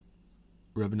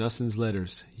Reb Noson's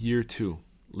Letters, Year 2,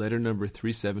 Letter number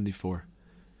 374.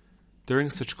 During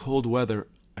such cold weather,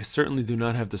 I certainly do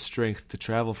not have the strength to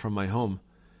travel from my home,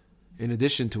 in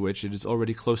addition to which it is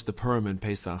already close to Purim and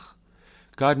Pesach.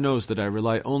 God knows that I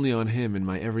rely only on Him in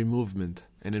my every movement,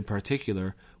 and in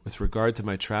particular with regard to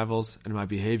my travels and my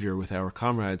behavior with our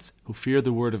comrades who fear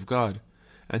the word of God,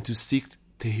 and to seek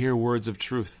to hear words of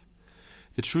truth.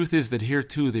 The truth is that here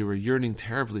too they were yearning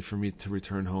terribly for me to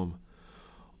return home.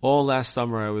 All last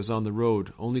summer I was on the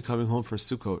road, only coming home for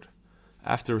Sukkot.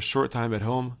 After a short time at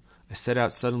home, I set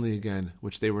out suddenly again,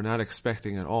 which they were not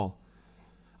expecting at all.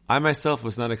 I myself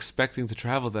was not expecting to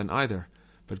travel then either,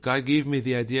 but God gave me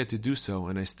the idea to do so,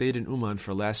 and I stayed in Uman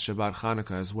for last Shabbat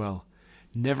Chanukah as well.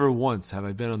 Never once have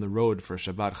I been on the road for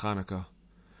Shabbat Chanukah.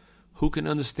 Who can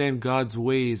understand God's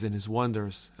ways and His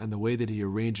wonders, and the way that He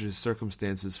arranges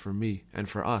circumstances for me and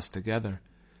for us together?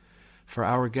 For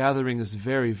our gathering is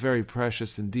very, very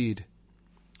precious indeed,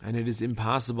 and it is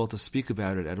impossible to speak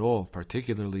about it at all,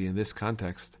 particularly in this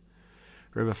context.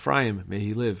 Reb Ephraim, may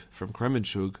he live, from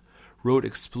Kremenchug, wrote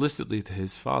explicitly to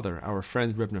his father, our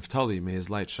friend Reb Naftali, may his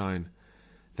light shine,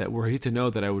 that were he to know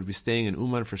that I would be staying in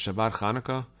Uman for Shabbat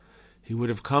Chanukah, he would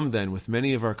have come then with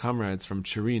many of our comrades from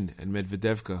Chirin and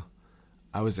Medvedevka.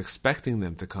 I was expecting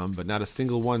them to come, but not a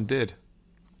single one did.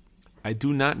 I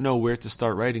do not know where to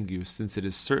start writing you, since it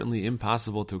is certainly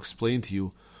impossible to explain to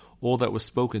you all that was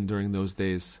spoken during those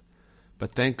days.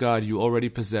 But thank God you already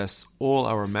possess all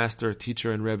our master,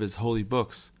 teacher, and Rebbe's holy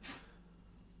books,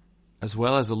 as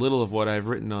well as a little of what I have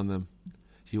written on them.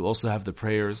 You also have the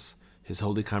prayers, his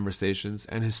holy conversations,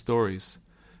 and his stories.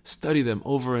 Study them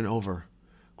over and over.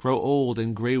 Grow old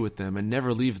and gray with them, and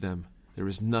never leave them. There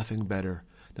is nothing better.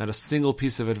 Not a single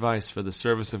piece of advice for the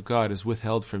service of God is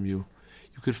withheld from you.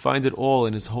 You could find it all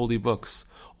in his holy books.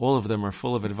 All of them are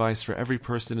full of advice for every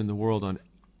person in the world on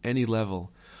any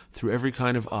level, through every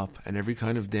kind of up and every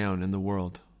kind of down in the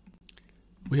world.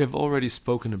 We have already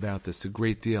spoken about this a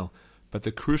great deal, but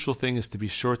the crucial thing is to be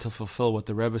sure to fulfill what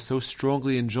the Rebbe so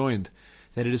strongly enjoined,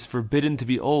 that it is forbidden to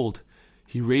be old.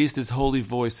 He raised his holy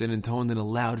voice and intoned in a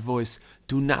loud voice,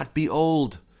 "Do not be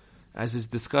old," as is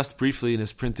discussed briefly in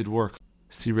his printed work.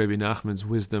 See Rabbi Nachman's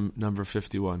Wisdom number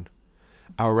 51.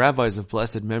 Our rabbis of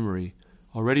blessed memory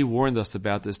already warned us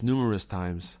about this numerous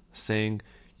times, saying,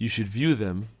 you should view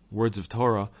them, words of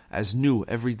Torah, as new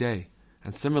every day.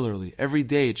 And similarly, every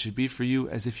day it should be for you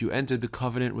as if you entered the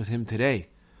covenant with him today.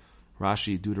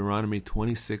 Rashi, Deuteronomy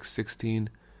 26:16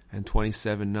 and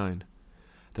 27:9.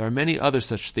 There are many other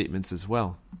such statements as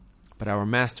well, but our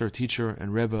master, teacher,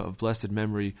 and Rebbe of blessed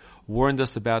memory warned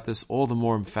us about this all the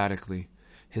more emphatically.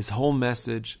 His whole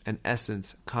message and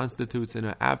essence constitutes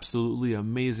an absolutely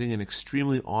amazing and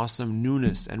extremely awesome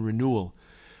newness and renewal,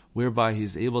 whereby he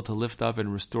is able to lift up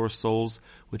and restore souls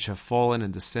which have fallen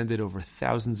and descended over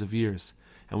thousands of years,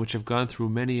 and which have gone through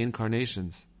many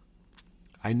incarnations.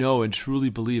 I know and truly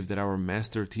believe that our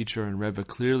master, teacher, and Rebbe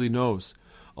clearly knows,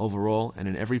 overall and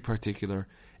in every particular,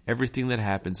 everything that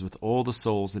happens with all the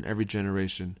souls in every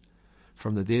generation,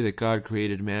 from the day that God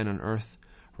created man on earth,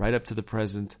 right up to the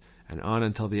present, and on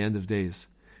until the end of days,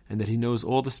 and that he knows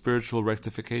all the spiritual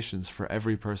rectifications for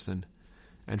every person.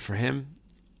 And for him,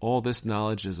 all this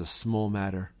knowledge is a small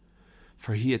matter,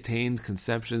 for he attained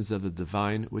conceptions of the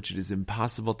divine which it is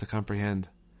impossible to comprehend.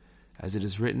 As it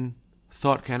is written,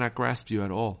 thought cannot grasp you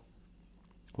at all.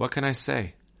 What can I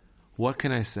say? What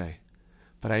can I say?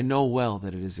 But I know well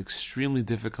that it is extremely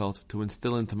difficult to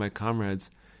instill into my comrades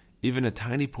even a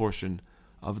tiny portion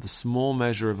of the small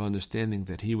measure of understanding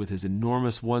that he with his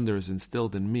enormous wonders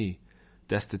instilled in me,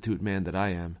 destitute man that I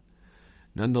am.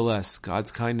 Nonetheless,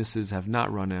 God's kindnesses have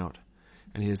not run out,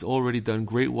 and he has already done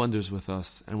great wonders with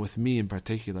us, and with me in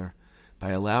particular,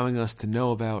 by allowing us to know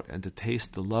about and to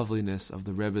taste the loveliness of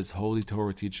the Rebbe's holy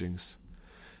Torah teachings.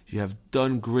 You have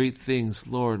done great things,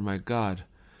 Lord my God.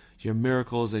 Your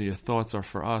miracles and your thoughts are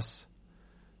for us.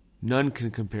 None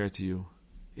can compare to you.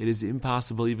 It is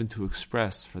impossible even to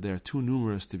express, for they are too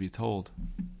numerous to be told.